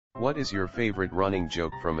What is your favorite running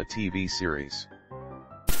joke from a TV series?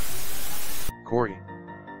 Corey.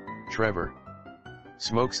 Trevor.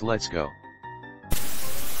 Smokes Let's Go.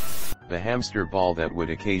 The hamster ball that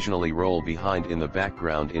would occasionally roll behind in the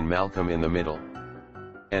background in Malcolm in the Middle.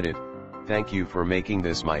 Edit. Thank you for making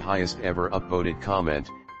this my highest ever upvoted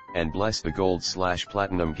comment, and bless the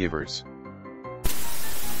gold/platinum givers.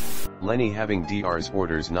 Lenny having Dr's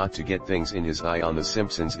orders not to get things in his eye on The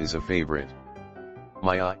Simpsons is a favorite.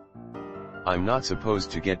 My eye? I'm not supposed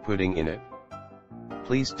to get pudding in it.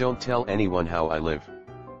 Please don't tell anyone how I live.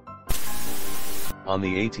 On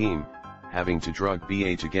the A-Team, having to drug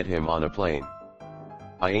BA to get him on a plane.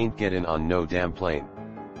 I ain't getting on no damn plane.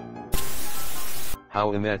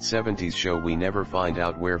 How in that 70s show we never find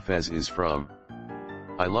out where Fez is from.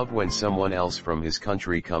 I love when someone else from his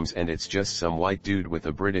country comes and it's just some white dude with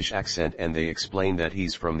a British accent and they explain that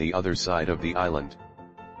he's from the other side of the island.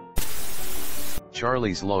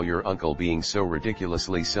 Charlie's lawyer uncle being so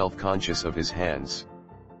ridiculously self-conscious of his hands.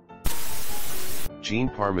 Gene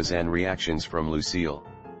Parmesan reactions from Lucille.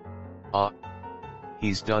 Ah!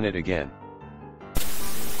 He's done it again.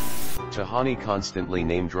 Tahani constantly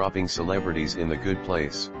name-dropping celebrities in The Good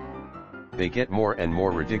Place. They get more and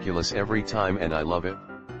more ridiculous every time and I love it.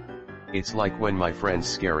 It's like when my friends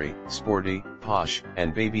Scary, Sporty, Posh,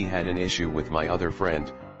 and Baby had an issue with my other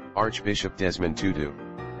friend, Archbishop Desmond Tutu.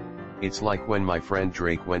 It's like when my friend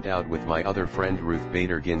Drake went out with my other friend Ruth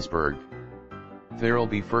Bader Ginsburg. There'll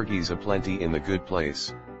be Fergies aplenty in The Good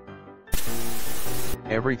Place.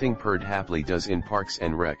 Everything Perd Hapley does in Parks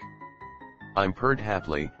and Rec. I'm Perd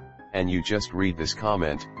Hapley, and you just read this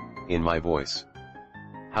comment, in my voice.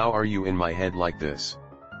 How are you in my head like this?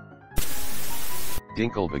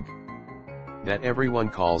 Dinkelbag. That everyone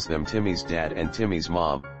calls them Timmy's dad and Timmy's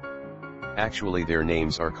mom. Actually their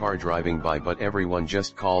names are car driving by but everyone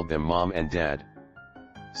just called them mom and dad.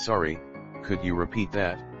 Sorry, could you repeat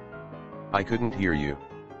that? I couldn't hear you.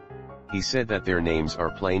 He said that their names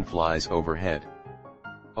are plane flies overhead.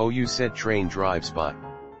 Oh, you said train drives by.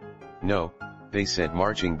 No, they said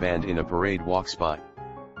marching band in a parade walks by.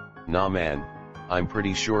 Nah man, I'm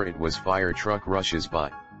pretty sure it was fire truck rushes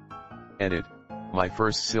by. Edit, my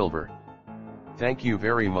first silver. Thank you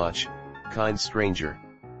very much, kind stranger.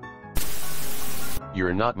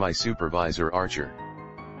 You're not my supervisor, Archer.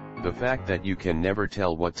 The fact that you can never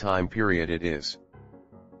tell what time period it is.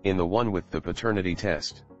 In the one with the paternity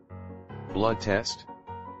test. Blood test?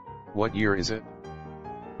 What year is it?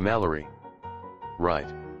 Mallory. Right.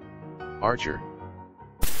 Archer.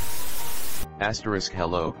 Asterisk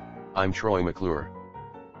hello, I'm Troy McClure.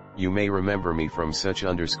 You may remember me from such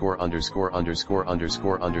underscore underscore underscore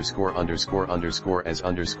underscore underscore underscore underscore as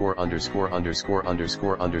underscore underscore underscore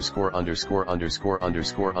underscore underscore underscore underscore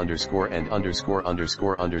underscore underscore and underscore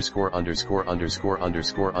underscore underscore underscore underscore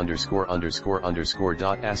underscore underscore underscore underscore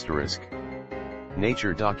dot asterisk.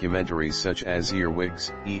 Nature documentaries such as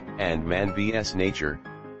Earwigs, E! and Man vs Nature,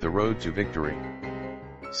 The Road to Victory.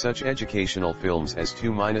 Such educational films as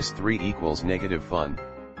 2-3 = Fun,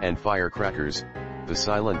 and Firecrackers, The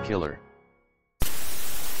Silent Killer.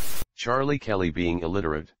 Charlie Kelly being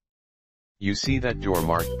illiterate. You see that door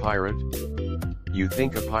marked pirate? You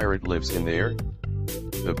think a pirate lives in there?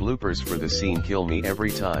 The bloopers for the scene kill me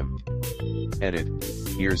every time. Edit,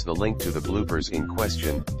 here's the link to the bloopers in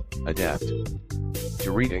question, adapt.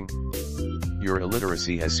 To reading. Your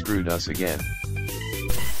illiteracy has screwed us again.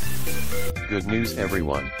 Good news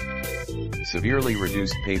everyone. Severely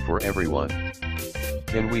reduced pay for everyone.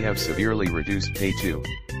 Can we have severely reduced pay too,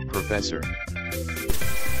 Professor?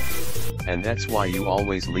 And that's why you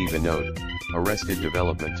always leave a note, Arrested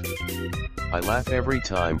Development. I laugh every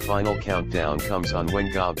time Final Countdown comes on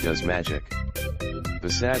when Gob does magic.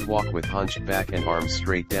 The sad walk with hunched back and arms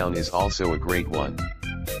straight down is also a great one.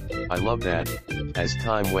 I love that, as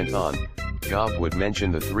time went on, Gob would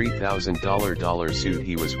mention the $3,000 suit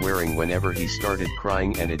he was wearing whenever he started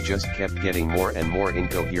crying and it just kept getting more and more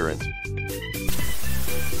incoherent.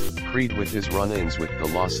 Creed with his run-ins with the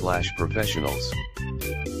law/professionals.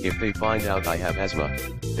 If they find out I have asthma,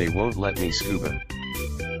 they won't let me scuba.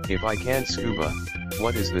 If I can't scuba,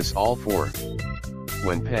 what is this all for?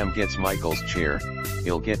 When Pam gets Michael's chair,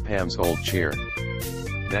 he'll get Pam's old chair.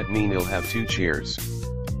 That mean he'll have 2 chairs.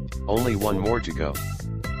 Only one more to go.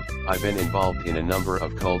 I've been involved in a number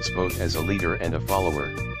of cults both as a leader and a follower.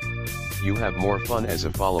 You have more fun as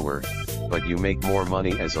a follower, but you make more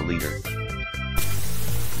money as a leader.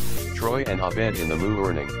 Troy and Abed in the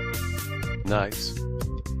morning. Nice.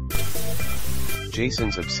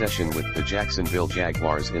 Jason's obsession with the Jacksonville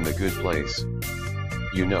Jaguars in The Good Place.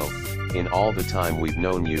 You know, in all the time we've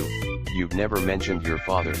known you, you've never mentioned your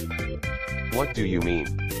father. What do you mean?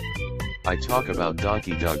 I talk about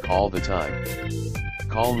Donkey Doug all the time.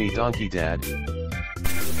 Call me Donkey Dad.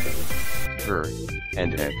 Her,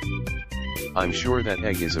 and Egg. I'm sure that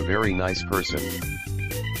Egg is a very nice person.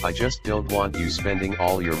 I just don't want you spending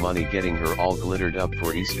all your money getting her all glittered up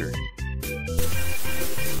for Easter.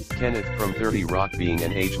 Kenneth from 30 Rock being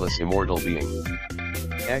an ageless immortal being.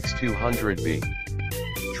 X200B.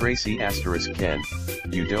 Tracy * Ken,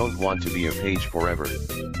 you don't want to be a page forever.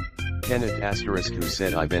 Kenneth * who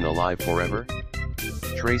said I've been alive forever?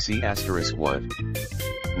 Tracy * what?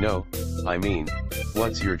 No, I mean,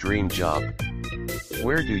 what's your dream job?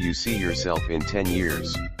 Where do you see yourself in 10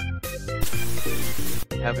 years?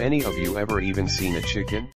 Have any of you ever even seen a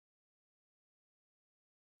chicken?